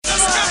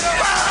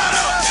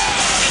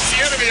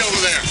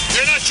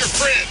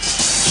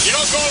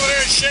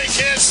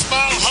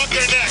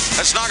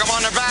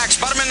on their backs,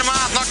 butt them in the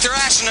mouth, knock their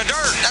ass in the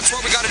dirt. That's what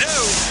we got to do.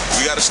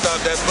 We got to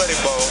stop that buddy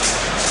ball,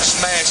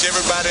 smash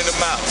everybody in the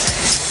mouth.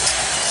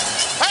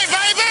 Hey,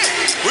 baby,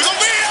 we're going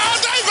to be here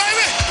all day,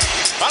 baby.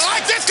 I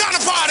like this kind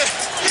of party.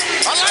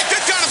 I like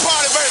this kind of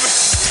party, baby.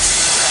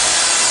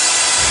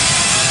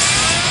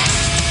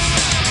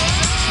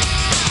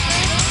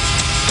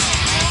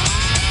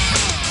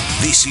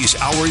 This is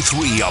Hour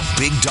 3 of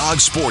Big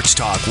Dog Sports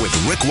Talk with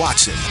Rick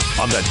Watson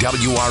on the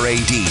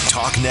WRAD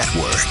Talk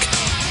Network.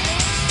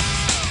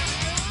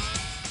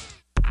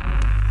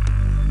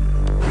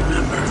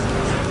 Remember,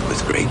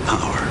 with great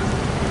power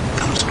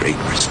comes great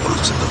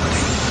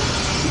responsibility.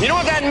 You know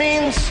what that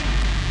means?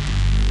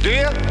 Do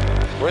you?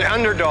 We're the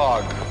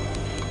underdog.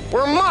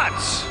 We're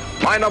mutts.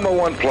 My number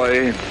one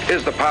play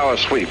is the power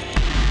sweep.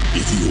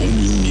 If you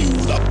only knew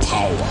the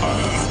power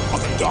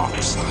of the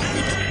dark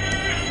side.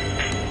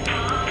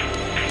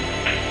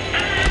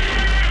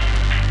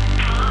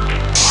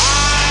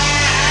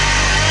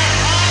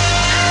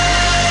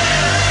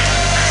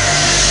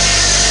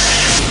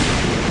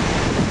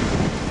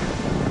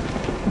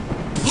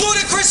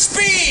 Ludicrous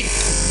speed!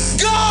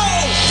 Go!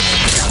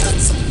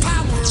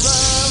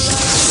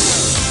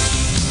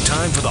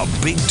 Time for the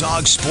Big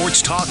Dog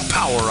Sports Talk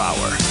Power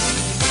Hour.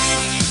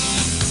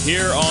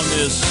 Here on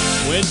this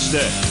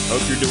Wednesday.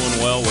 Hope you're doing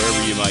well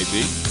wherever you might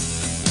be.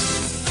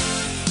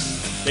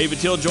 David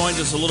Till joins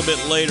us a little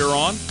bit later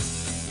on.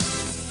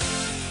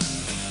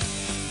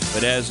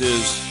 But as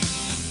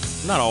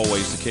is not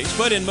always the case,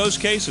 but in most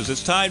cases,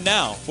 it's time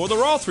now for the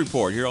Roth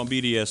Report here on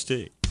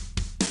BDST.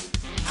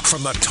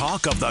 From the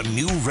talk of the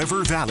New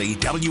River Valley,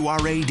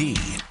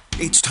 WRAD,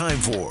 it's time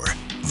for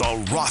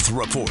the Roth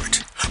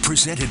Report,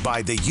 presented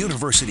by the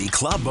University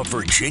Club of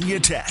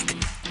Virginia Tech,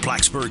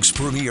 Blacksburg's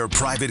premier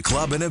private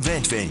club and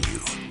event venue.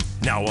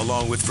 Now,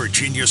 along with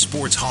Virginia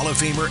Sports Hall of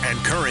Famer and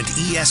current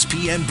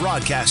ESPN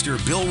broadcaster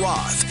Bill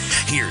Roth,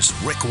 here's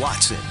Rick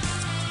Watson.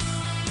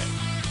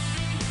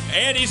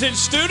 And he's in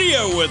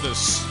studio with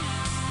us.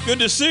 Good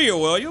to see you,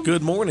 William.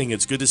 Good morning.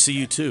 It's good to see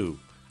you, too.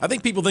 I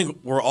think people think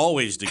we're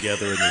always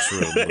together in this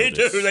room. They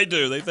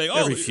do. They think,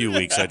 every few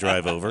weeks I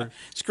drive over.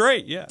 It's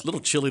great, yeah. It's a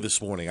little chilly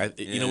this morning.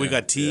 We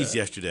got teased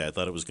yesterday. I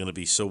thought it was going to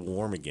be so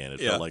warm again. It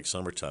felt like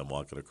summertime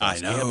walking across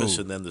campus.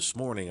 And then this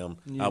morning I'm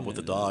out with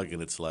the dog,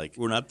 and it's like,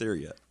 we're not there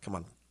yet. Come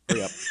on,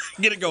 hurry up.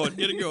 Get it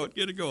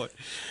going.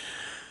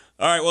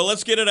 All right, well,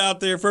 let's get it out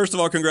there. First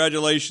of all,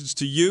 congratulations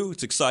to you.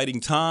 It's an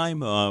exciting time.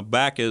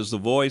 Back as the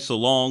voice,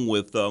 along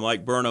with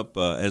Mike Burnop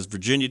as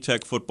Virginia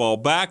Tech football,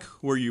 back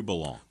where you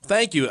belong.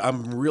 Thank you.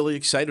 I'm really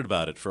excited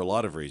about it for a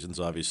lot of reasons.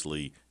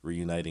 Obviously,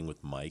 reuniting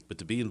with Mike, but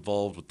to be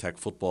involved with Tech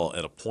football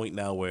at a point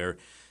now where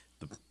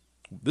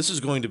this is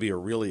going to be a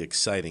really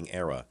exciting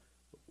era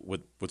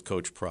with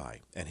Coach Pry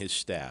and his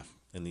staff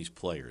and these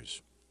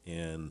players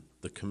and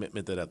the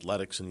commitment that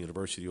athletics and the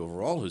university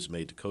overall has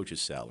made to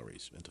coaches'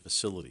 salaries and to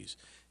facilities.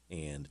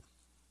 And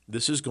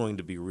this is going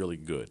to be really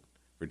good.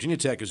 Virginia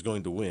Tech is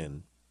going to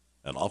win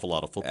an awful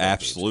lot of football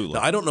Absolutely. games.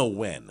 Now, I don't know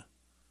when,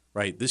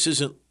 right? This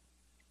isn't,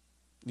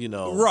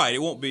 Right,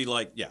 it won't be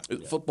like,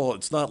 football,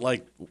 it's not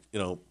like,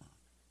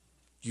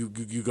 you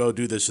go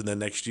do this and then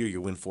next year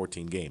you win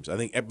 14 games. I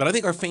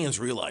think our fans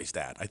realize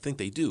that. I think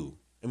they do.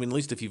 I mean, at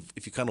least if you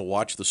kind of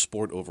watch the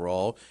sport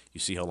overall, you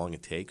see how long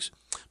it takes.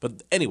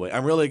 But anyway,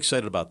 I'm really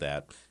excited about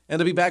that. And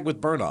to be back with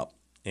Burnop.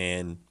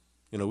 And,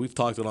 we've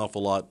talked an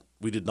awful lot.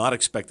 We did not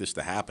expect this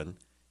to happen.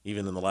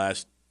 Even in the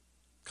last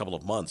couple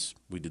of months,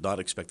 we did not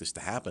expect this to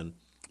happen.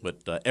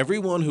 But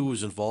everyone who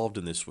was involved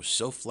in this was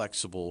so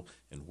flexible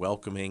and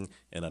welcoming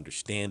and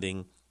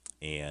understanding.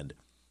 And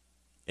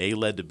A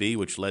led to B,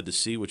 which led to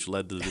C, which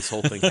led to this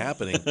whole thing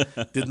happening.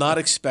 Did not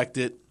expect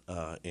it.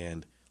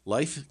 And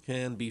life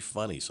can be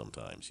funny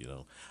sometimes,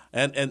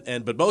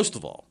 But most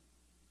of all,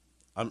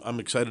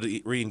 I'm excited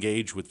to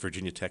re-engage with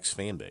Virginia Tech's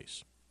fan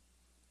base.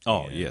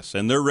 Oh, yes,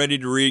 and they're ready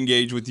to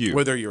re-engage with you.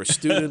 Whether you're a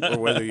student or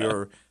whether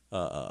you're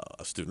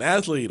a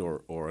student-athlete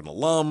or an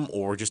alum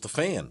or just a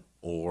fan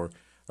or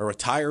a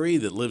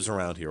retiree that lives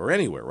around here or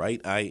anywhere,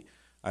 right?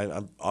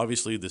 I'm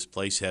obviously this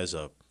place has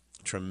a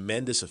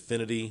tremendous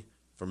affinity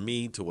for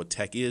me to what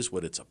Tech is,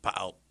 what it's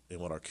about, and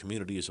what our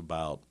community is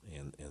about.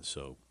 And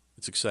so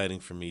it's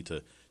exciting for me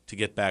to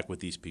get back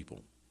with these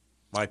people,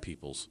 my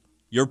peoples.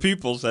 Your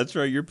peoples, that's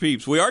right, your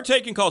peeps. We are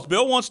taking calls.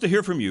 Bill wants to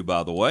hear from you,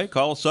 by the way.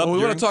 Call us up. We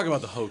want to talk about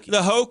the Hokies.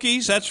 The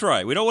Hokies, that's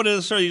right. We don't want to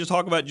necessarily just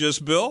talk about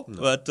just Bill,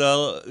 but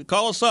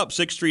call us up,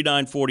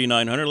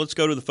 639-4900. Let's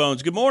go to the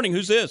phones. Good morning.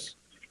 Who's this?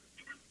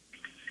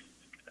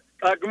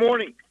 Good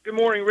morning. Good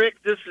morning,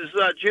 Rick. This is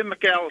Jim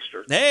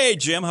McAllister. Hey,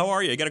 Jim. How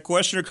are you? You got a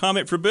question or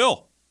comment for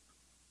Bill?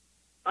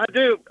 I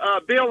do,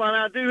 Bill, and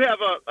I do have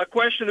a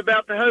question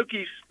about the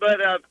Hokies, but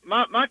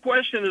my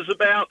question is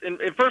about, and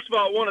first of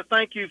all, I want to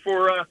thank you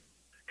for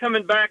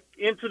coming back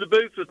into the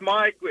booth with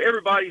Mike.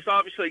 Everybody's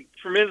obviously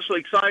tremendously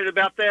excited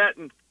about that.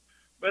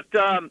 But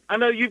I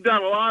know you've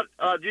done a lot.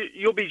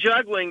 You'll be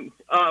juggling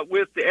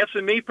with the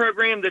SME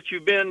program that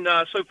you've been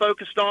so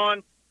focused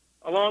on,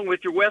 along with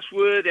your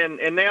Westwood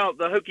and now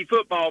the Hokie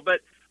football. But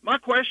my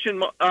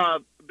question,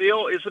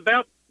 Bill, is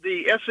about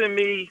the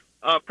SME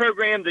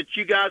program that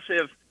you guys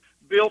have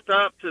built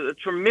up to the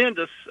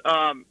tremendous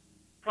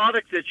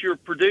product that you're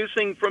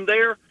producing from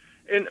there.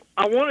 And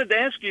I wanted to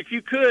ask you, if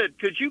you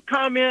could you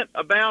comment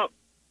about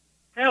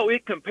how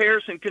it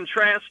compares and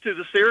contrasts to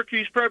the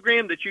Syracuse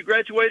program that you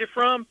graduated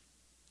from,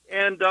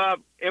 and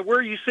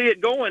where you see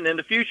it going in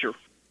the future?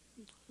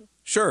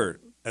 Sure.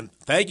 And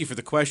thank you for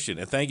the question,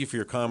 and thank you for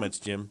your comments,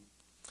 Jim.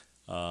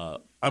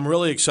 I'm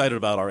really excited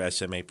about our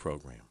SMA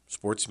program,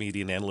 Sports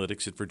Media and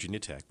Analytics at Virginia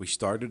Tech. We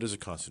started as a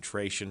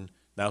concentration.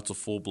 Now it's a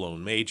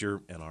full-blown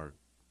major, and our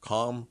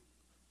comm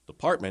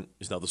department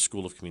is now the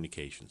School of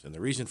Communications. And the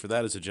reason for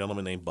that is a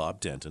gentleman named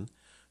Bob Denton,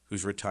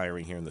 who's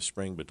retiring here in the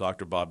spring. But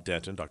Dr. Bob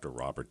Denton, Dr.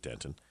 Robert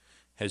Denton,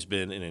 has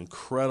been an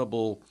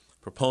incredible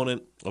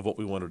proponent of what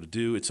we wanted to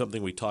do. It's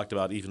something we talked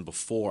about even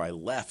before I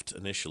left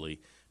initially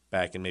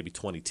back in maybe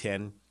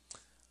 2010.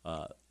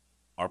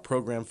 Our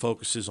program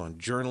focuses on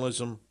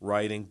journalism,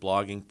 writing,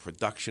 blogging,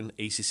 production.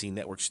 ACC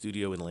Network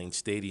Studio in Lane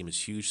Stadium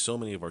is huge. So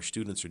many of our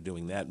students are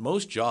doing that.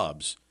 Most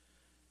jobs,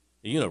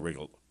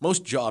 Riggle,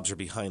 most jobs are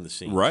behind the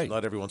scenes. Right.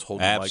 Not everyone's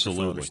holding a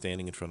microphone or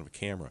standing in front of a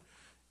camera.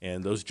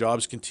 And those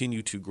jobs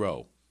continue to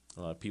grow.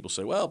 People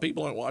say, well,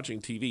 people aren't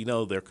watching TV.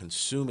 No, they're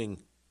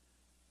consuming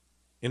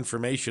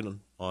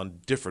information on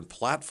different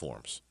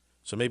platforms.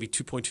 So maybe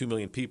 2.2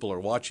 million people are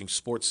watching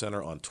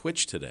SportsCenter on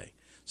Twitch today.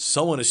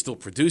 Someone is still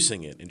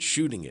producing it and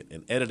shooting it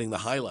and editing the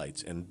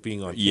highlights and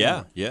being on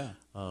camera. Yeah.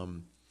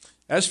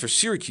 As for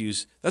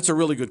Syracuse, that's a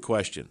really good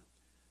question.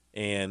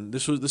 And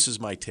this is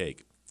my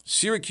take.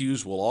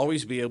 Syracuse will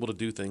always be able to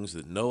do things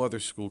that no other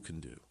school can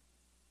do.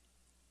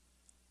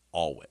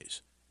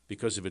 Always.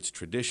 Because of its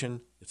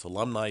tradition, its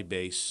alumni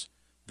base,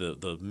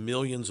 the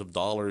millions of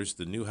dollars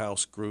the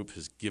Newhouse Group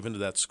has given to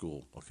that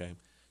school. Okay,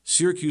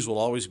 Syracuse will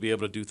always be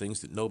able to do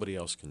things that nobody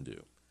else can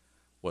do.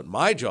 What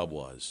my job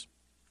was,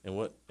 and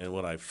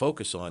what I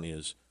focus on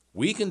is,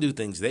 we can do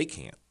things they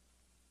can't.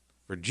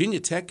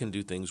 Virginia Tech can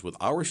do things with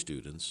our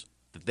students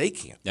that they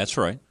can't. That's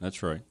right.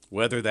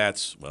 Whether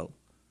that's,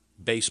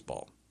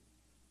 baseball.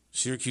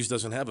 Syracuse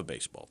doesn't have a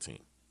baseball team.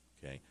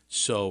 Okay,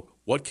 so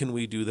what can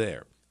we do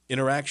there?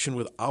 Interaction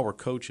with our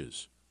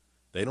coaches.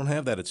 They don't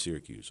have that at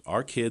Syracuse.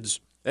 Our kids,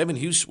 Evan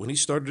Hughes, when he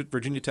started at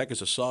Virginia Tech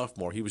as a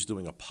sophomore, he was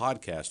doing a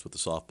podcast with the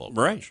softball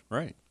coach.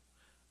 Right.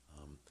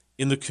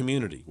 In the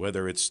community,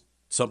 whether it's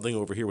something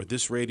over here with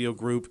this radio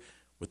group,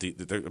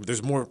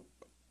 there's more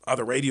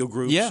other radio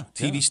groups,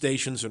 TV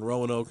stations in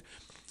Roanoke.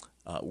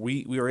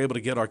 We are able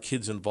to get our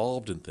kids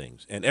involved in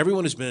things. And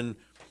everyone has been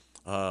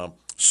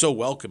so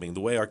welcoming,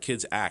 the way our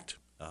kids act,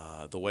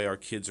 the way our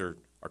kids are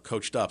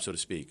coached up, so to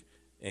speak.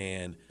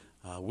 And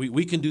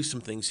we can do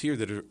some things here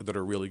that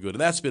are really good.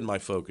 And that's been my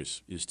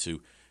focus, is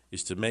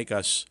to make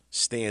us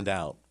stand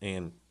out.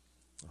 And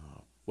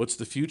what's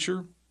the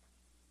future?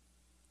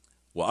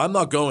 Well, I'm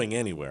not going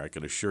anywhere, I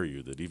can assure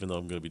you that, even though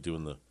I'm going to be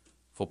doing the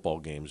football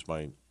games.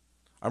 I'm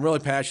really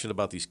passionate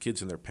about these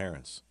kids and their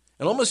parents.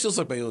 It almost feels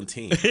like my own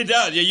team. It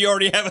does. You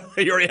already have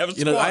a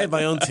squad. I have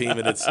my own team,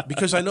 and it's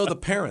because I know the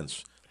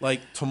parents.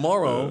 Like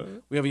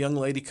tomorrow, we have a young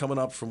lady coming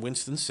up from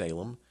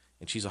Winston-Salem,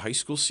 and she's a high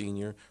school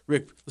senior.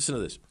 Rick, listen to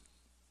this.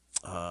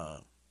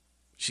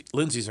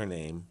 Lindsay's her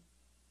name.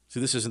 See,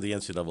 this isn't the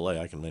NCAA.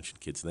 I can mention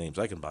kids' names.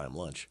 I can buy them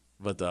lunch.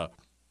 But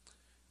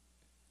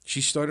she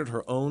started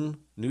her own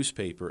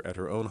newspaper at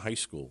her own high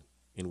school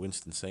in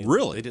Winston-Salem.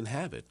 Really? They didn't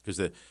have it because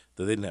they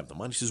didn't have the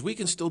money. She says, we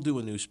can still do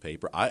a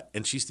newspaper.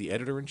 And she's the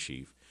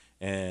editor-in-chief.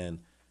 And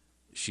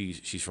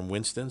she's from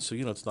Winston, so,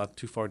 it's not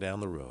too far down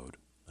the road.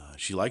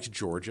 She likes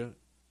Georgia.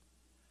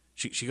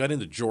 She got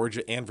into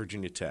Georgia and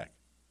Virginia Tech.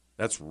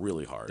 That's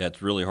really hard.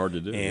 That's really hard to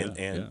do.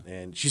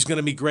 And she's going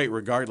to be great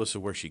regardless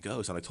of where she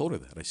goes. And I told her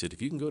that. I said,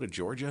 if you can go to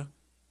Georgia,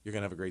 you're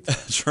going to have a great time.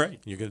 That's right.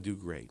 You're going to do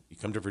great. You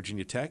come to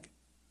Virginia Tech,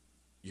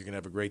 you're going to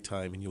have a great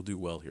time, and you'll do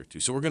well here too.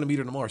 So we're going to meet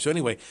her tomorrow. So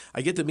anyway,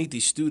 I get to meet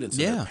these students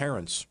and their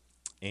parents,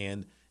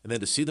 and then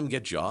to see them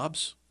get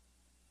jobs,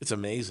 it's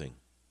amazing.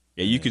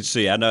 Yeah, you can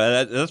see. I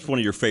know that's one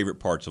of your favorite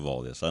parts of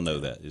all this. I know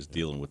that is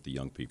dealing with the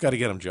young people. Got to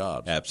get them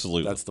jobs.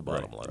 Absolutely, that's the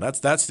bottom line.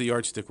 That's the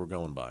yardstick we're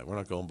going by. We're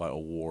not going by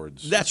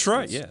awards. That's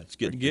right. It's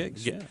getting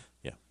gigs. Yeah.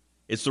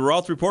 It's the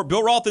Roth Report.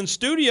 Bill Roth in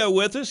studio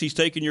with us. He's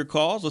taking your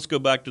calls. Let's go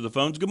back to the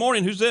phones. Good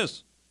morning. Who's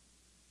this?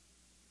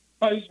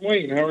 Hi, this is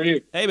Wayne. How are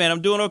you? Hey, man,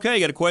 I'm doing okay. You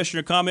got a question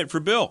or comment for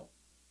Bill?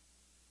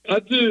 I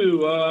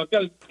do. I've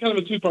got kind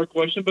of a two-part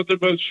question, but they're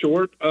both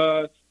short.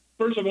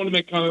 First, I want to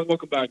make a comment.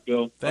 Welcome back,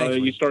 Bill. Thanks,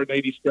 you started in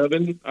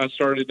 87. I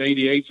started in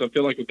 88, so I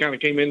feel like we kind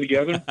of came in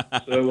together.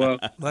 So,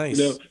 nice.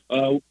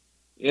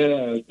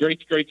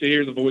 Great to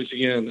hear the voice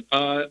again.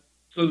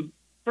 So,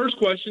 first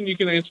question, you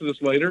can answer this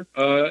later,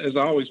 as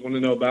I always want to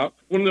know about.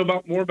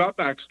 More about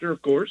Baxter,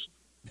 of course.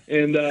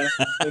 And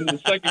the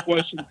second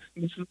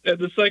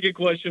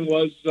question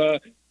was,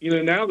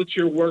 now that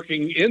you're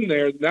working in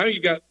there, now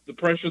you got the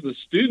pressure of the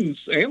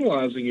students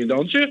analyzing you,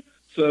 don't you?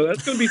 So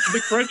that's going to be some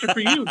big pressure for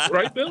you,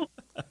 right, Bill?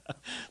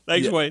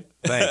 Thanks, Wayne.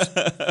 Thanks.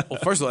 Well,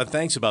 first of all,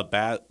 thanks about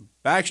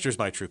Baxter's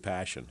my true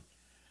passion.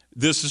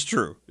 This is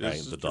true.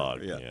 The dog.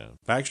 True. Yeah.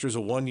 Baxter's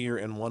a 1 year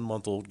and 1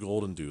 month old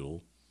golden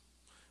doodle.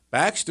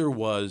 Baxter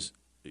was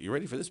you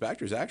ready for this?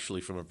 Baxter's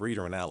actually from a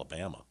breeder in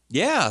Alabama.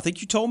 Yeah, I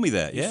think you told me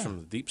that. He's yeah, from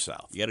the deep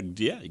south. You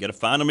got to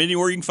find them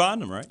anywhere you can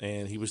find them, right?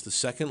 And he was the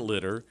second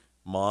litter.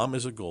 Mom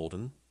is a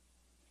golden,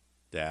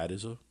 dad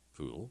is a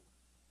poodle,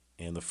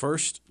 and the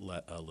first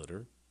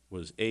litter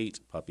was 8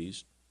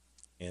 puppies,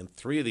 and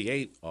 3 of the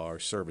 8 are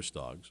service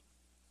dogs.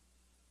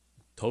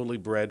 Totally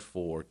bred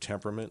for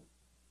temperament,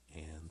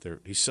 and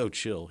he's so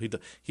chill.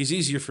 He's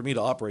easier for me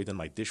to operate than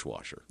my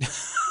dishwasher.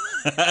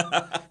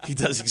 He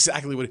does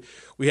exactly what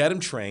we had him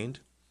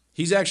trained.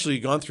 He's actually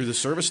gone through the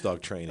service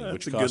dog training,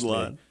 which cost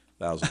me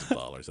thousands of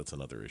dollars. That's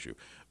another issue.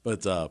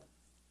 But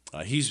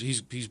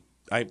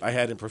I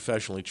had him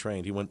professionally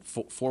trained. He went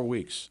 4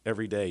 weeks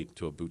every day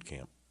to a boot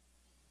camp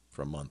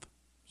for a month.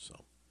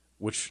 So,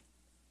 which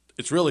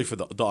it's really for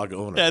the dog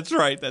owner. That's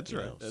right.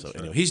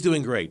 Anyway, he's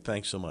doing great.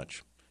 Thanks so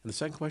much. And the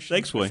second question?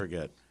 Thanks, Wayne. I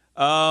forget.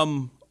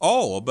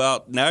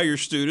 About now your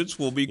students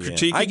will be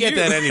critiquing I get you.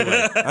 that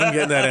anyway. I'm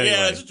getting that anyway.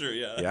 Yeah, that's true.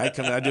 Yeah. I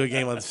do a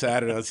game on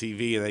Saturday on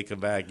TV, and they come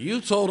back. You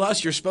told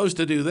us you're supposed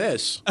to do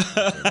this.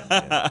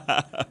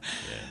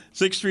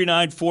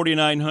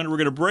 639-4900. We're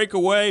going to break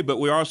away, but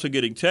we're also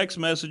getting text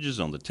messages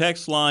on the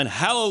text line.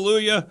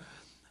 Hallelujah.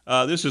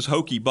 This is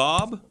Hokey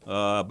Bob,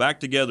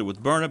 back together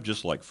with Burnham,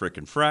 just like Frick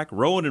and Frack,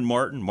 Rowan and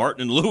Martin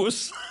and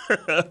Lewis.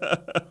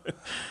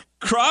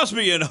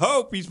 Crosby and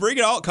Hope. He's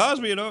bringing out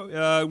Cosby and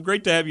Hope.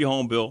 Great to have you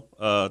home, Bill.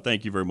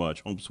 Thank you very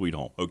much. Home sweet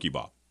home. Hokey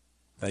Bob.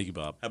 Thank you,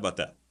 Bob. How about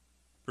that?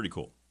 Pretty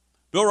cool.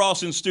 Bill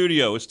Ross in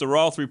studio. It's the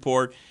Roth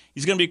Report.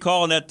 He's going to be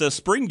calling that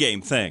spring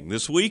game thing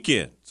this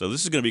weekend. So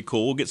this is going to be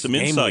cool. We'll get some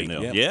insight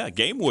now. Yep. Yeah,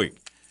 game week,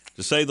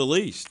 to say the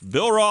least.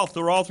 Bill Roth,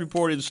 the Roth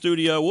Report in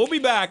studio. We'll be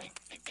back.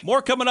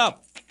 More coming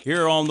up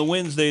here on the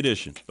Wednesday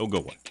edition. Don't go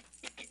away.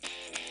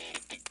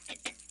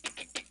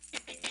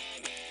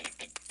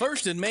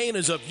 First and Main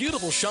is a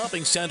beautiful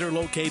shopping center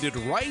located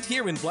right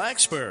here in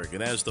Blacksburg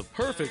and has the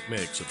perfect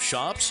mix of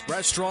shops,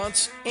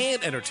 restaurants,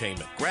 and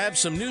entertainment. Grab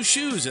some new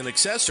shoes and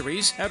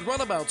accessories at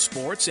Runabout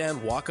Sports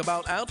and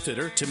Walkabout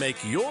Outfitter to make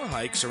your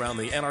hikes around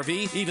the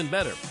NRV even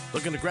better.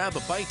 Looking to grab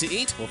a bite to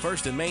eat? Well,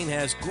 First and Main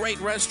has great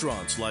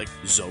restaurants like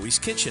Zoe's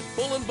Kitchen,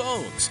 Bull and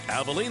Bones,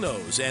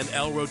 Avelino's, and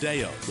El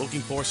Rodeo.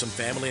 Looking for some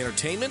family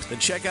entertainment? Then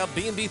check out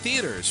B&B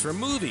Theaters for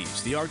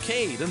movies, the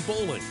arcade, and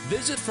bowling.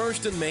 Visit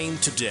First and Main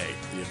today,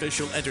 the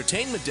official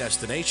entertainment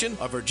destination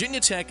of Virginia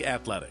Tech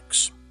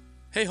Athletics.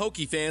 Hey,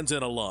 Hokie fans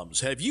and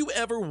alums, have you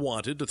ever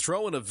wanted to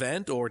throw an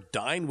event or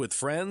dine with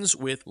friends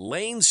with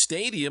Lane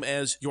Stadium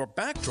as your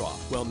backdrop?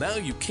 Well, now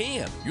you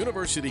can.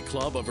 University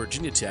Club of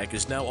Virginia Tech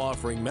is now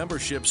offering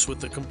memberships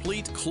with the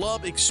complete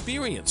club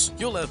experience.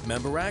 You'll have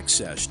member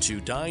access to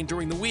dine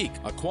during the week,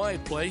 a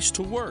quiet place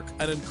to work,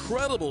 an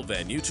incredible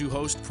venue to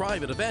host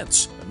private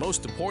events, and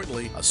most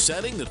importantly, a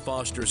setting that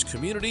fosters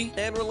community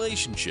and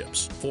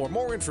relationships. For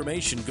more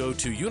information, go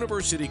to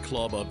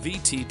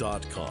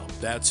universityclubofvt.com.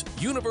 That's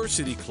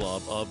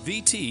universityclubofvt.com.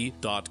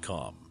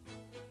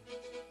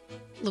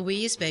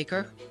 Louise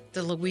Baker,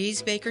 the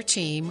Louise Baker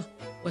team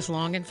with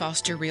Long &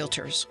 Foster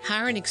Realtors.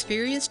 Hire an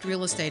experienced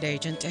real estate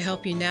agent to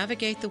help you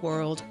navigate the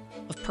world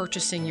of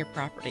purchasing your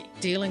property,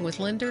 dealing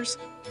with lenders,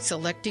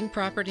 selecting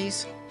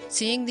properties,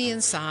 seeing the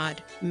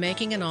inside,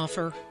 making an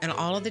offer, and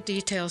all of the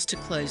details to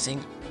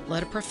closing.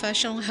 Let a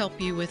professional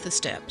help you with the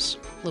steps.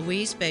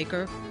 Louise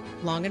Baker,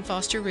 Long &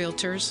 Foster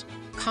Realtors.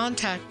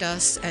 Contact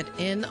us at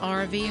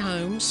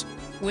nrvhomes.com.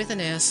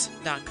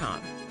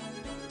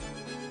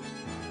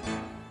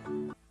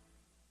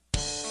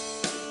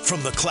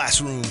 From the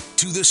classroom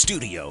to the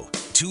studio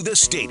to the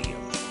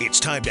stadium, it's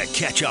time to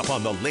catch up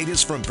on the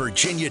latest from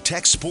Virginia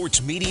Tech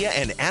Sports Media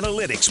and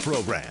Analytics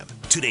program.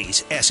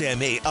 Today's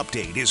SMA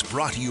update is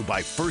brought to you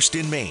by First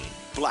in Main,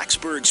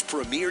 Blacksburg's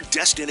premier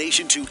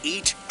destination to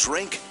eat,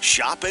 drink,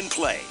 shop, and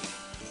play.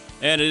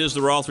 And it is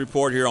the Roth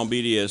Report here on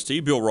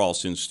BDST. Bill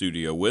Ross in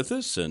studio with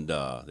us, and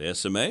the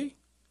SMA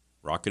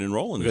rocking and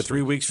rolling. We've got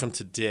 3 weeks from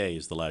today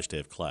is the last day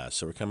of class,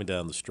 so we're coming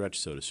down the stretch,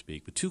 so to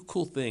speak. But two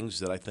cool things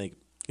that I think,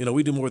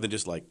 we do more than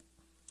just like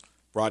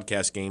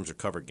broadcast games or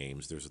cover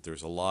games.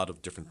 There's a lot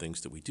of different things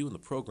that we do in the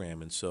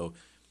program, and so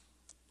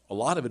a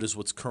lot of it is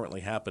what's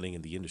currently happening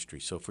in the industry.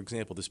 So, for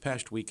example, this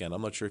past weekend,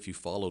 I'm not sure if you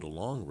followed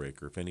along,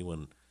 Rick, or if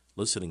anyone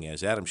listening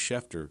has, Adam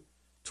Schefter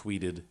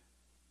tweeted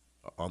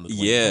on the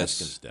Dwayne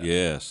Haskins death,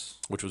 yes,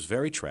 which was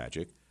very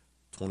tragic.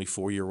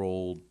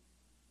 24-year-old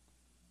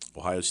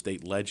Ohio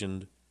State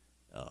legend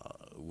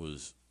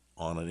was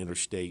on an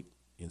interstate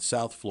in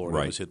South Florida.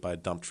 Right. Was hit by a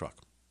dump truck,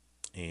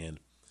 and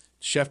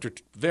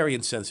Schefter, very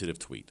insensitive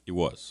tweet. He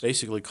was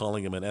basically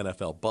calling him an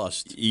NFL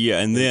bust. Yeah,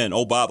 and then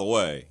by the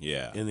way,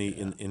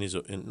 in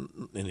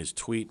his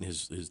tweet and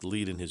his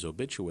lead in his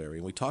obituary,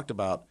 and we talked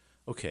about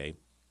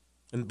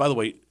and by the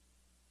way,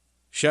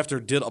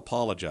 Schefter did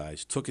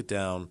apologize, took it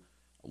down.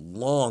 A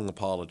long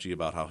apology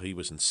about how he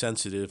was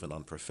insensitive and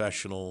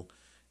unprofessional,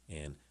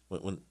 and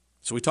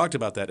so we talked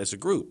about that as a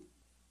group.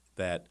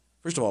 That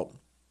first of all,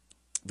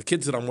 the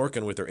kids that I'm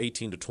working with are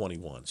 18 to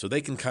 21, so they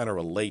can kind of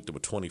relate to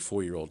a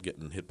 24-year-old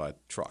getting hit by a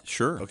truck.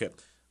 Sure. Okay.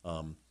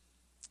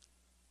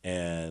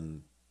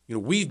 And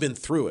we've been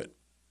through it,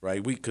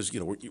 right? Because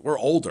we're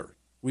older,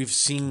 We've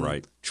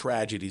seen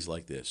tragedies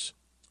like this.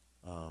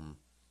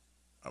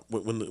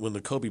 When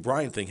the Kobe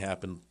Bryant thing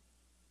happened,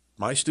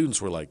 my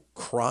students were like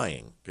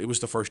crying. It was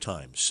the first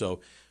time.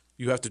 So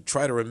you have to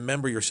try to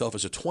remember yourself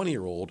as a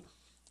 20-year-old,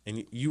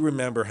 and you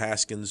remember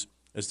Haskins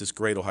as this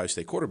great Ohio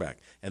State quarterback.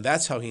 And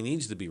that's how he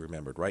needs to be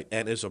remembered, right?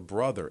 And as a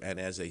brother, and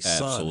as a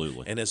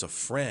son, and as a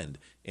friend,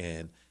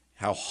 and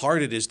how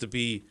hard it is to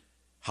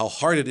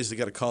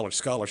get a college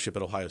scholarship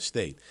at Ohio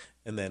State,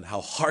 and then how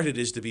hard it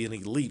is to be an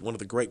elite, one of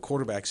the great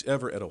quarterbacks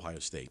ever at Ohio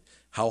State,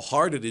 how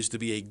hard it is to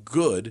be a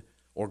good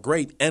or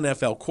great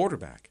NFL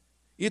quarterback.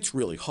 It's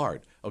really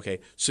hard, okay?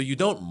 So you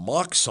don't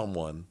mock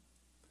someone,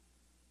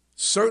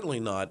 certainly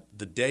not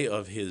the day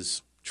of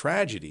his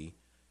tragedy,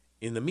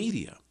 in the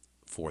media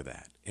for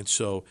that. And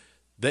so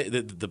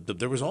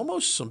there was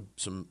almost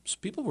some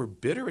people were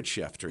bitter at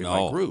Schefter in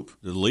my group.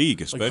 The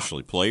league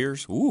especially,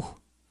 players. Ooh.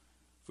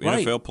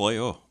 NFL play,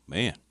 oh,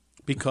 man.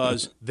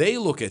 Because they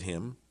look at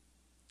him,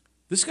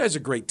 this guy's a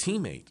great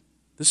teammate.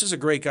 This is a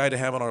great guy to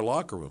have in our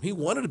locker room. He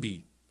wanted to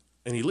be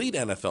an elite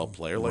NFL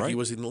player like he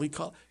was an elite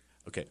college.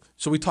 Okay,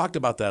 so we talked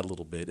about that a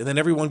little bit, and then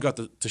everyone got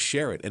to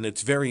share it. And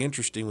it's very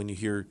interesting when you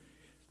hear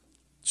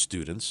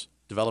students,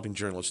 developing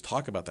journalists,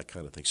 talk about that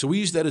kind of thing. So we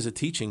use that as a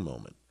teaching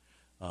moment.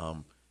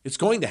 It's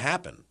going to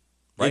happen,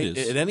 right? It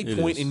is. At any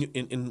point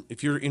in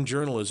if you're in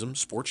journalism,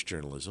 sports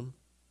journalism,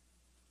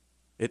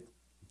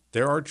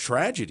 there are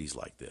tragedies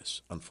like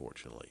this,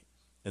 unfortunately.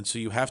 And so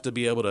you have to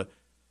be able to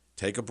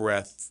take a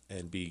breath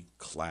and be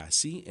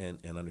classy and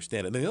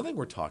understand it. And the other thing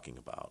we're talking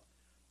about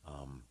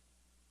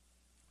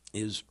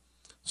is,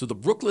 so the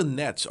Brooklyn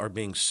Nets are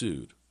being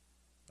sued.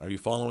 Are you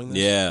following this?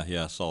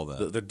 Yeah, I saw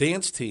that. The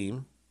dance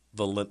team,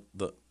 the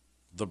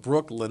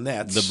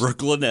Brooklynettes. The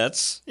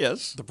Brooklynettes,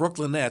 yes. The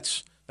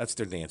Brooklynettes, that's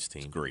their dance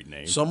team. That's a great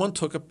name. Someone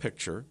took a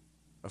picture,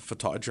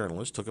 a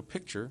journalist took a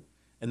picture,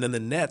 and then the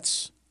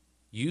Nets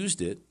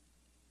used it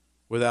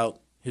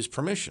without his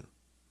permission.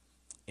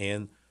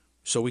 And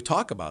so we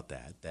talk about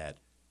that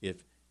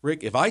if,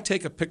 Rick, if I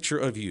take a picture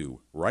of you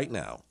right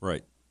now,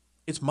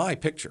 it's my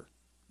picture.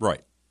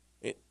 Right.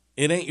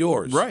 It ain't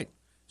yours. Right.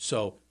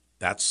 So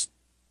that's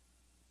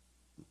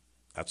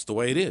the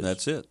way it is.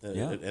 That's it.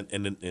 Yeah.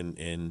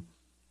 And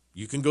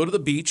you can go to the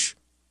beach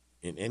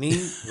in any,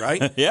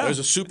 right? Yeah. There's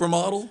a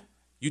supermodel.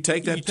 You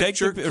take that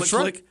picture,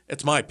 click,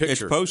 it's my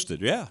picture. It's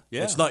posted, yeah.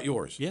 It's not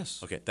yours. Yes.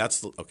 Okay,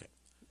 okay.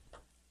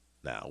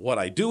 Now, what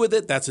I do with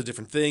it, that's a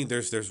different thing.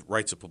 There's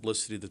rights of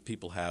publicity that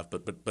people have,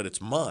 but it's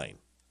mine.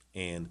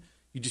 And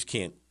you just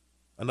can't,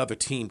 another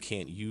team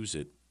can't use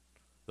it.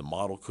 The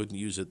model couldn't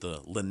use it. The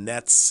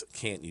Linettes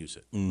can't use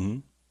it. Mm-hmm.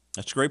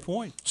 That's a great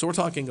point. So we're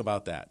talking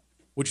about that.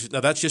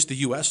 Now that's just the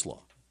U.S.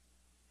 law.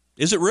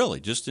 Is it really?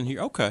 Just in here?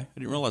 Okay. I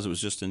didn't realize it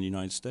was just in the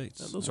United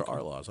States. Those are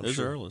our laws. Those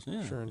are our laws,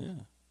 yeah. Sure. Yeah.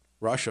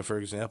 Russia, for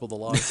example, the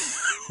law is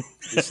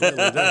slightly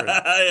different.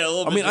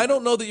 I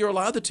don't know that you're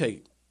allowed to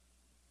take,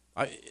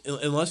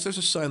 unless there's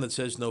a sign that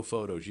says no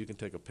photos, you can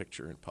take a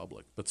picture in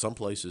public. But some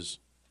places,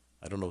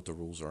 I don't know what the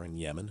rules are in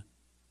Yemen.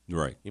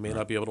 Right. You may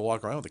not be able to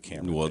walk around with a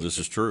camera. Well, this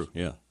is true.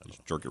 Yeah.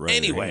 Just jerk it right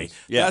anyway,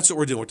 that's what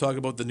we're doing. We're talking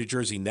about the New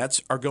Jersey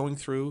Nets are going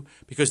through,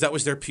 because that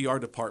was their PR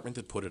department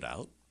that put it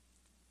out.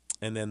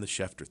 And then the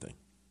Schefter thing.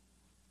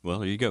 Well,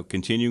 there you go.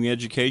 Continuing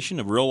education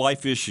of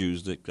real-life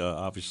issues that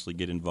obviously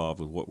get involved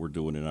with what we're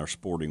doing in our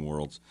sporting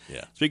worlds.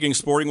 Yeah. Speaking of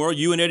sporting world,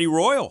 you and Eddie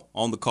Royal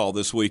on the call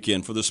this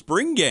weekend for the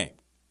spring game.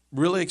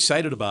 Really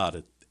excited about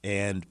it.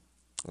 And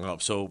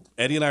so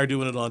Eddie and I are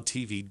doing it on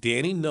TV.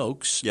 Danny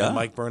Noakes and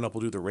Mike Burnup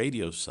will do the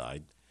radio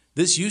side.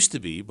 This used to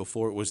be,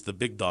 before it was the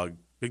Big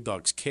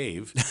Dog's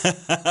Cave,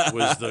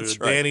 was the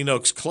Danny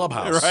Noakes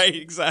Clubhouse. Right,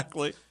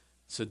 exactly.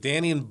 So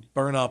Danny and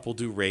Burnup will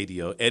do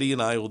radio. Eddie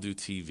and I will do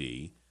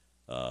TV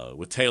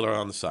with Taylor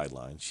on the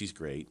sideline. She's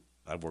great.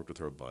 I've worked with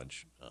her a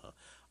bunch.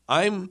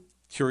 I'm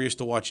curious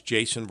to watch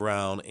Jason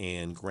Brown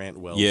and Grant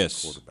Wells at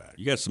quarterback.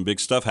 You got some big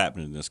stuff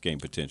happening in this game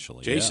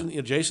potentially.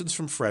 Jason's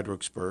from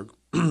Fredericksburg.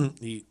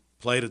 He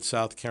played at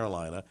South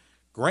Carolina.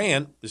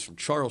 Grant is from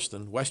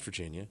Charleston, West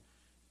Virginia,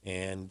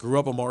 and grew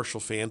up a Marshall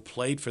fan,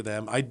 played for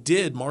them. I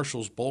did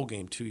Marshall's bowl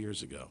game 2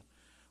 years ago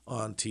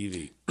on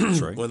TV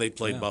when they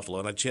played Buffalo.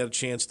 And I had a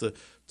chance to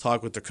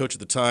talk with their coach at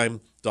the time.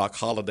 Doc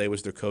Holliday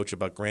was their coach,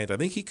 about Grant. I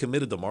think he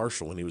committed to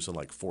Marshall when he was in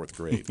like fourth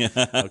grade.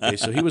 Okay,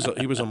 so he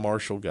was a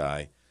Marshall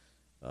guy.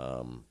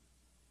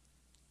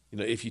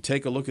 If you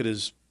take a look at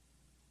his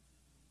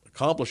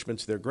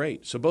accomplishments, they're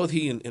great. So both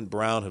he and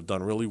Brown have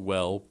done really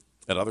well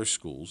at other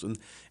schools.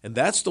 And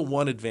that's the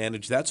one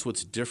advantage. That's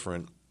what's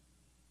different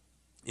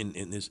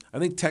in this. I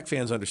think Tech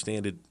fans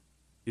understand it.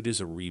 It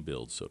is a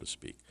rebuild, so to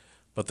speak.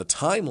 But the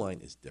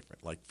timeline is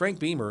different. Like Frank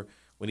Beamer,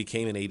 when he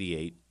came in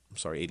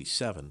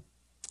 87,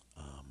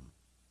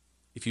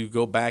 if you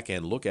go back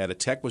and look at it,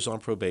 Tech was on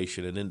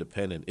probation and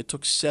independent. It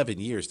took 7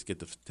 years to get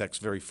the Tech's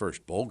very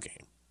first bowl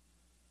game.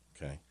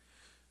 Okay.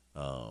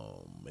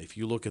 If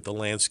you look at the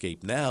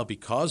landscape now,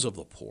 because of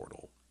the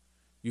portal,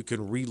 you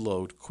can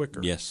reload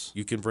quicker. Yes.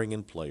 You can bring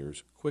in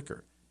players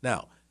quicker.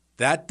 Now,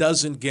 that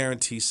doesn't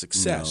guarantee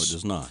success. No, it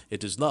does not. It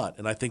does not.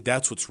 And I think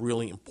that's what's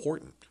really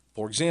important.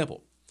 For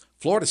example,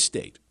 Florida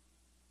State.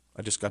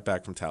 I just got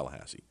back from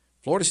Tallahassee.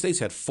 Florida State's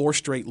had 4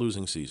 straight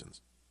losing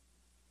seasons.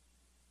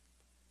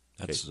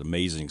 That's an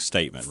amazing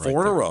statement, 4 right in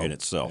a there row in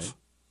itself. Okay.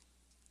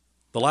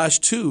 The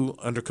last 2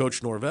 under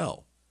Coach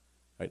Norvell.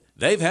 Right?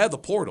 They've had the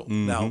portal.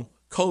 Now,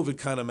 COVID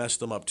kind of messed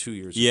them up 2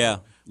 years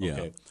ago. Yeah.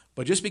 Okay.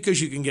 But just because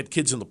you can get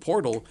kids in the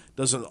portal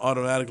doesn't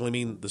automatically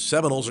mean the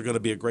Seminoles are going to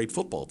be a great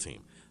football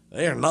team.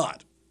 They are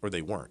not, or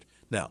they weren't.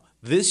 Now,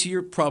 this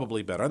year,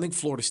 probably better. I think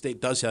Florida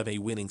State does have a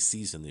winning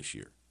season this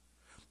year.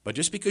 But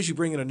just because you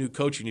bring in a new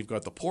coach and you've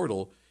got the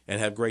portal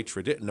and have great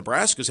tradition,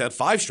 Nebraska's had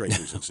 5 straight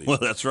losing seasons. Well,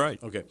 that's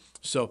right. Okay,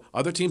 so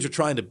other teams are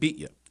trying to beat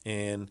you,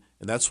 and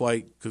that's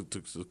why,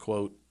 to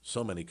quote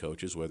so many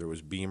coaches, whether it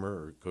was Beamer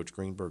or Coach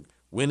Greenberg,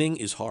 winning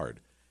is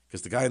hard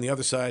because the guy on the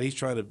other side, he's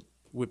trying to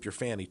whip your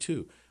fanny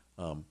too.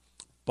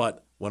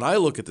 But when I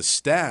look at the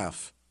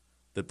staff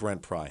that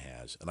Brent Pry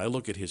has, and I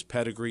look at his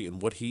pedigree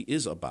and what he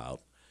is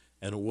about,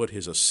 and what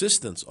his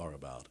assistants are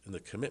about, and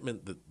the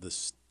commitment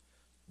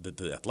that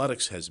the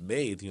athletics has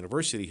made, the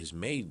university has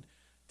made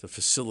to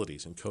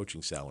facilities and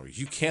coaching salaries,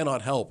 you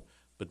cannot help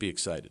but be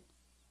excited.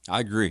 I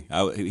agree.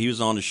 He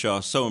was on the show. I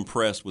was so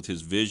impressed with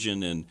his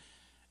vision, and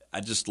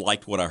I just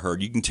liked what I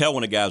heard. You can tell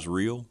when a guy's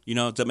real.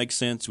 Does that make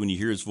sense? When you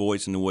hear his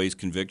voice and the way his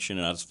conviction,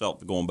 and I just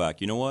felt going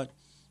back, you know what?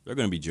 They're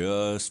going to be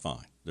just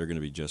fine. They're going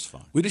to be just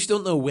fine. We just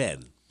don't know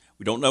when.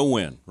 We don't know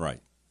when, right,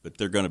 but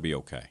they're going to be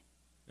okay.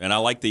 And I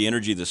like the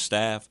energy of the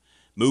staff.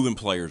 Moving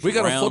players We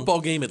got around. a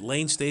football game at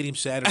Lane Stadium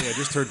Saturday. I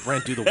just heard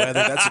Brent do the weather.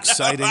 That's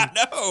exciting. I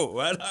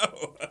know.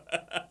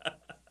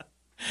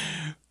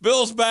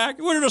 Bill's back.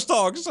 We're just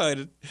all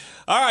excited.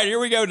 All right, here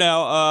we go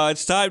now.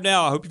 It's time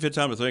now. I hope you've had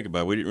time to think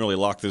about it. We didn't really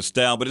lock this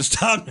down, but it's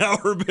time now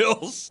for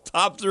Bill's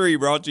Top 3,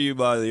 brought to you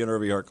by the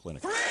NRV Heart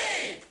Clinic. 3,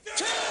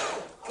 2,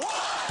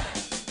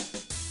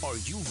 1. Are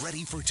you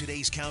ready for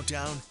today's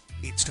countdown?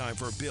 It's time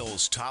for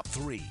Bill's Top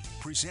 3,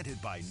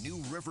 presented by New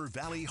River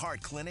Valley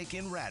Heart Clinic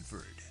in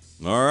Radford.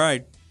 All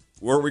right.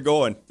 Where are we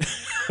going?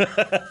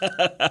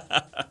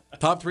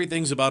 Top 3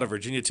 things about a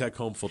Virginia Tech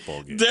home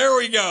football game. There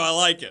we go. I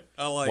like it.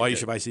 Why you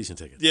should buy season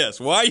tickets. Yes.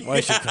 Why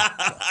you should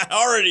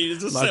already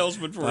is a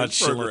salesman for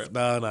his program.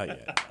 No, not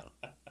yet.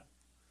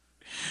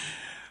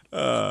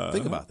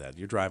 Think about that.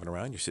 You're driving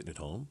around. You're sitting at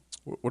home.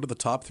 What are the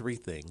top 3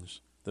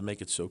 things that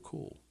make it so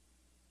cool?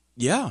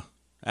 Yeah,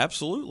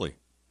 absolutely.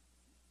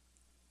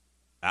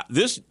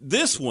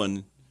 This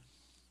one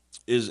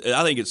is,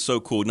 I think it's so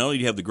cool. Not only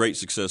do you have the great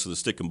success of the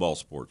stick and ball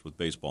sports with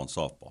baseball and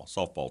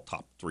softball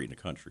top 3 in the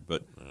country,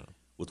 but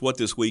with what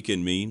this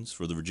weekend means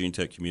for the Virginia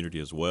Tech community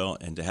as well,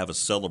 and to have a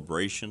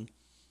celebration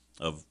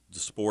of the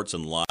sports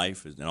and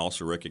life, and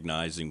also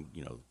recognizing,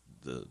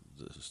 the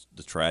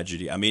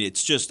tragedy. I mean,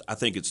 it's just, I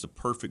think it's the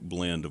perfect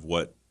blend of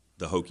what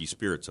the Hokie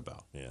spirit's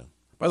about. Yeah.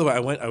 By the way, I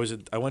went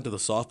to the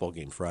softball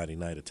game Friday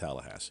night at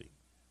Tallahassee.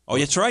 Oh,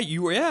 that's right.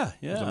 You were, yeah.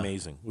 It was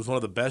amazing. It was one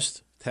of the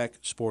best Tech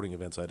sporting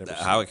events I'd ever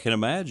seen. I can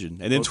imagine.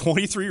 And then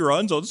 23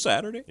 runs on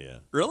Saturday? Yeah.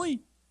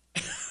 Really?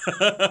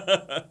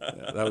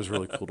 That was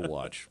really cool to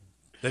watch.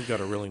 They've got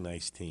a really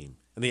nice team.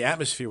 And the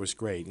atmosphere was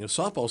great.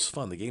 Softball's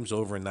fun. The game's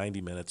over in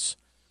 90 minutes.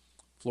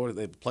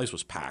 The place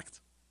was packed,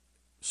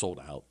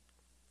 sold out.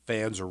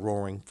 Fans are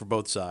roaring for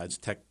both sides.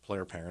 Tech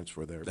player parents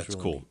were there. That's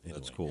really cool. Neat. Anyway.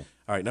 That's cool.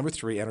 All right, number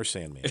 3, Enter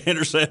Sandman.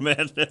 Enter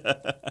Sandman.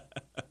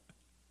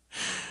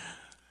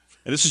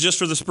 And this is just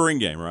for the spring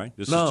game, right?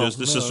 This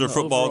is for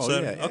football,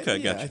 overall, etc. Yeah, okay,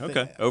 yeah, gotcha.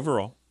 Okay,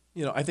 overall.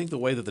 I think the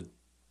way that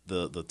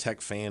the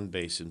Tech fan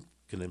base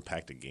can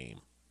impact a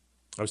game.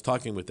 I was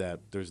talking with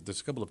that. There's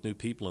a couple of new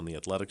people in the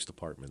athletics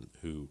department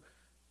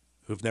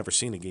who've never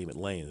seen a game at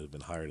Lane that have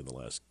been hired in the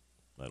last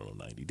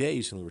 90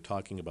 days, and we were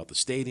talking about the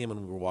stadium,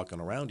 and we were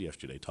walking around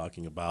yesterday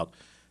talking about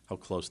how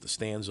close the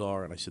stands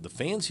are, and I said the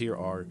fans here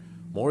are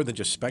more than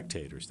just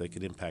spectators. They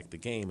could impact the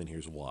game, and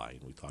here's why.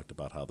 And we talked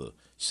about how the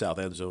south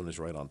end zone is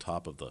right on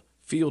top of the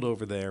field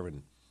over there,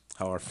 and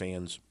how our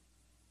fans,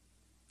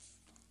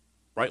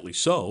 rightly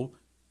so,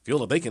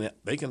 feel that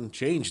they can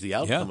change the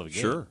outcome of a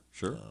game.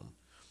 Sure.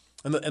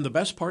 And the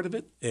best part of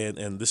it,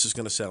 and this is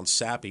going to sound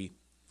sappy,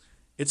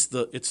 it's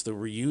the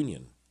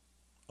reunion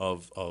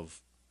of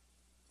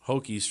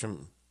Hokies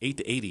from 8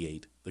 to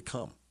 88 that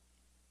come.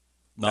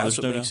 That's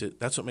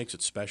what makes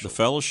it special. The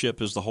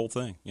fellowship is the whole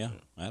thing. Yeah,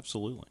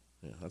 absolutely.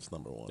 Yeah, that's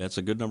number 1. That's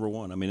a good number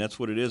 1. I mean, that's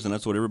what it is, and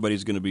that's what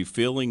everybody's going to be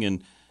feeling,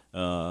 and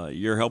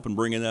you're helping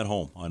bringing that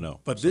home, I know.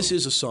 But this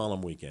is a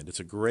solemn weekend. It's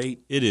a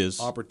great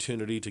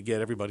opportunity to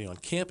get everybody on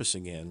campus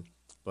again.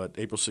 But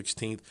April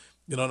 16th,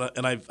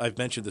 and I've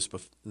mentioned this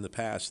in the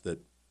past,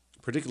 that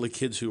particularly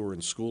kids who were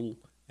in school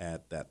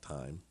at that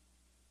time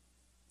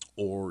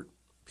or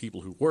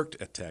people who worked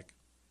at Tech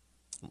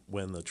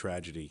when the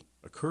tragedy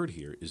occurred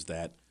here, is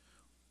that,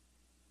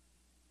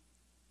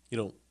 I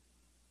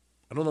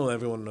don't know if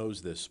everyone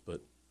knows this,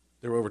 but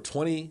there were over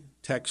 20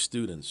 Tech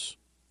students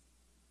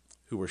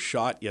who were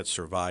shot yet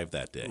survived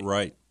that day.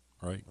 Right.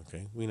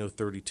 Okay, we know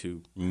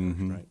 32,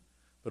 mm-hmm. right?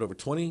 But over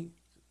 20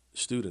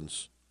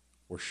 students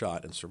were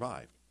shot and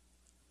survived.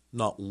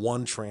 Not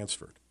one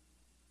transferred.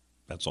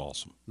 That's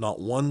awesome. Not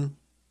one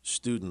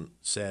student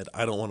said,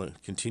 I don't want to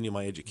continue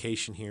my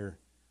education here.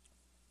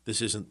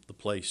 This isn't the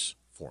place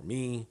for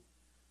me.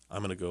 I'm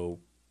going to go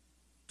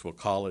to a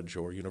college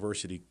or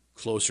university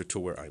closer to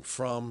where I'm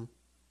from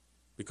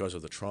because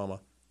of the trauma.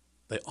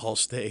 They all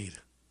stayed,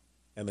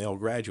 and they all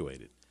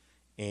graduated.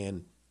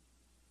 And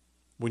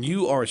when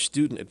you are a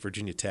student at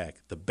Virginia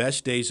Tech, the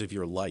best days of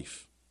your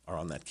life are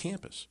on that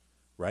campus,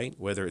 right?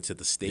 Whether it's at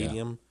the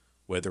stadium,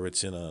 whether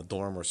it's in a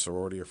dorm or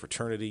sorority or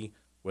fraternity,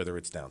 whether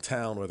it's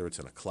downtown, whether it's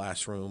in a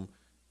classroom,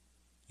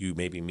 you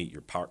maybe meet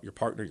your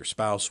partner, your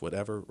spouse,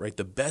 whatever, right?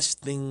 The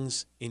best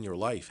things in your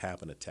life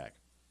happen at Tech.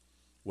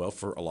 Well,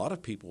 for a lot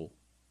of people,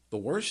 the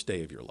worst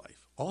day of your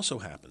life also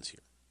happens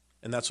here.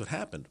 And that's what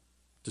happened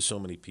to so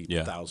many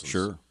people, thousands,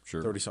 sure.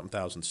 30-something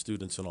thousand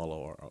students and all of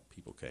our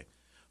people, okay?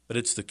 But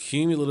it's the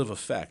cumulative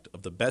effect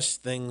of the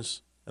best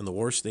things and the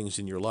worst things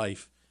in your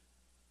life,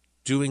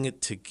 doing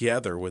it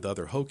together with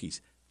other Hokies.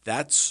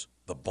 That's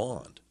the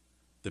bond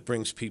that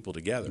brings people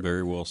together.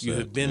 Very well said. You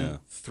have been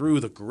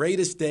through the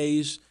greatest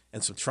days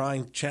and some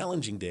trying,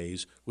 challenging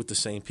days with the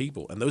same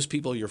people. And those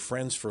people are your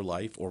friends for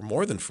life, or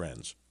more than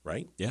friends,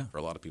 right? Yeah. For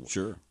a lot of people.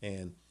 Sure.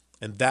 And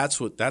that's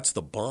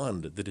the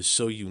bond that is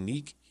so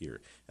unique here.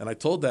 And I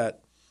told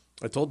that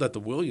to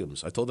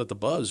Williams. I told that to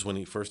Buzz when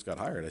he first got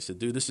hired. I said,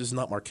 dude, this is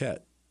not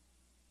Marquette.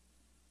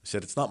 I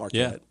said, it's not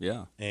Marquette.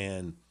 Yeah.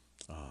 And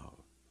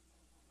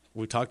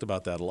we talked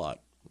about that a lot.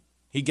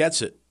 He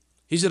gets it.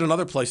 He's at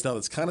another place now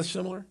that's kind of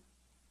similar.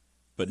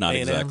 But not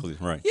A&M. exactly,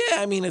 right.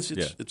 Yeah, I mean,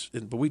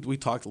 but we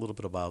talked a little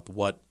bit about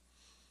what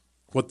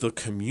the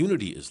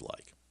community is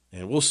like.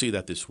 And we'll see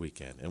that this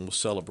weekend. And we'll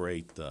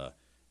celebrate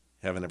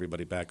having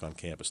everybody back on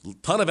campus. A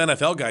ton of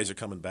NFL guys are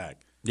coming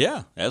back.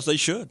 Yeah, as they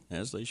should.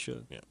 Yeah.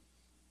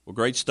 Well,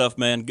 great stuff,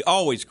 man.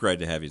 Always great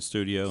to have you in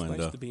studio. It's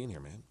nice to be in here,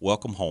 man.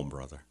 Welcome home,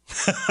 brother.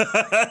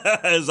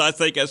 As I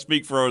think I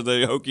speak for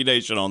the Hokie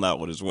Nation on that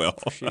one as well.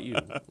 Appreciate you.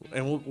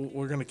 And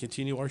we're going to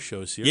continue our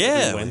shows here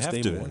every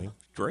Wednesday morning.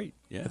 Great,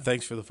 yeah. And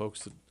thanks for the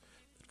folks that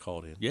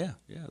called in. Yeah,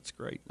 it's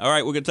great. All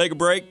right, we're going to take a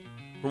break.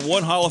 From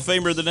one Hall of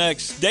Famer to the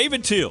next,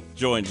 David Teal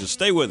joins us.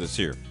 Stay with us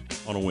here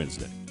on a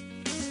Wednesday.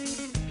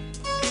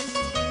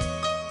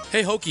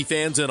 Hey, Hokie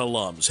fans and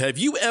alums, have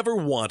you ever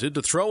wanted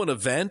to throw an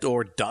event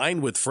or dine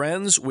with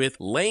friends with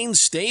Lane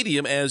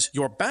Stadium as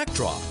your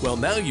backdrop? Well,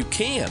 now you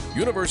can.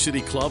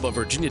 University Club of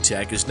Virginia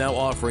Tech is now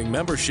offering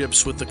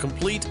memberships with the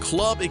complete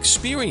club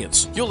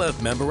experience. You'll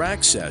have member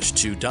access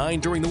to dine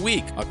during the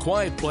week, a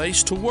quiet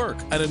place to work,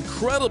 an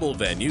incredible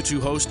venue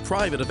to host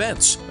private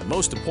events, and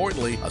most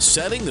importantly, a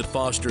setting that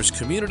fosters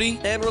community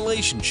and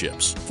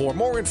relationships. For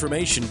more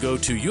information, go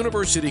to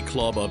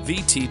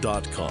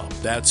universityclubofvt.com.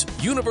 That's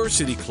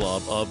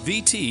universityclubofvt.com.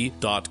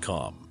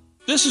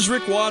 This is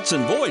Rick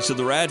Watson, voice of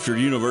the Radford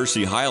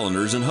University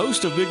Highlanders and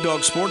host of Big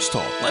Dog Sports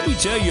Talk. Let me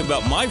tell you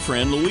about my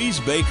friend Louise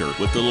Baker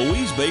with the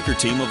Louise Baker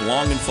team of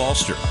Long &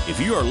 Foster. If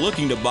you are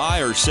looking to buy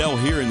or sell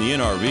here in the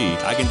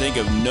NRV, I can think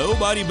of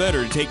nobody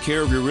better to take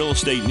care of your real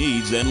estate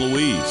needs than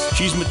Louise.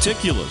 She's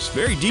meticulous,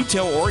 very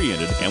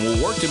detail-oriented, and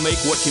will work to make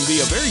what can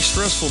be a very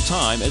stressful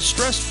time as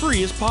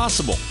stress-free as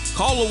possible.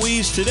 Call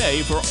Louise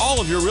today for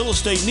all of your real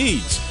estate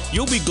needs.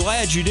 You'll be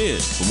glad you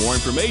did. For more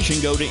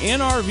information, go to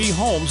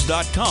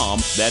nrvhomes.com.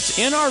 That's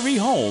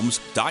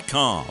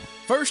nrvhomes.com.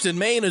 First in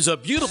Main is a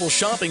beautiful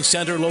shopping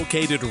center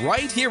located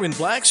right here in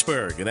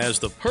Blacksburg and has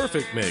the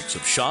perfect mix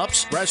of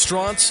shops,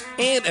 restaurants,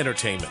 and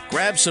entertainment.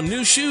 Grab some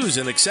new shoes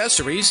and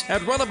accessories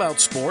at Runabout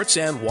Sports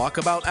and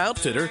Walkabout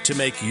Outfitter to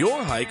make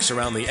your hikes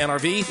around the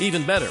NRV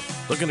even better.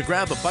 Looking to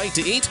grab a bite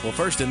to eat? Well,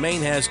 First in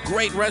Main has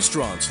great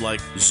restaurants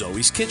like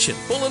Zoe's Kitchen,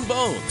 Bull and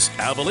Bones,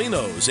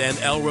 Avelino's, and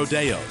El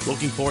Rodeo.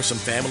 Looking for some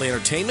family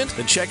entertainment?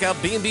 Then check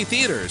out B&B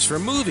Theaters for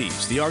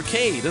movies, the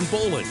arcade, and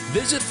bowling.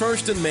 Visit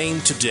First in Main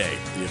today,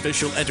 the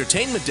official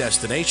entertainment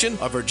destination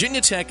of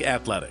Virginia Tech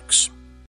Athletics.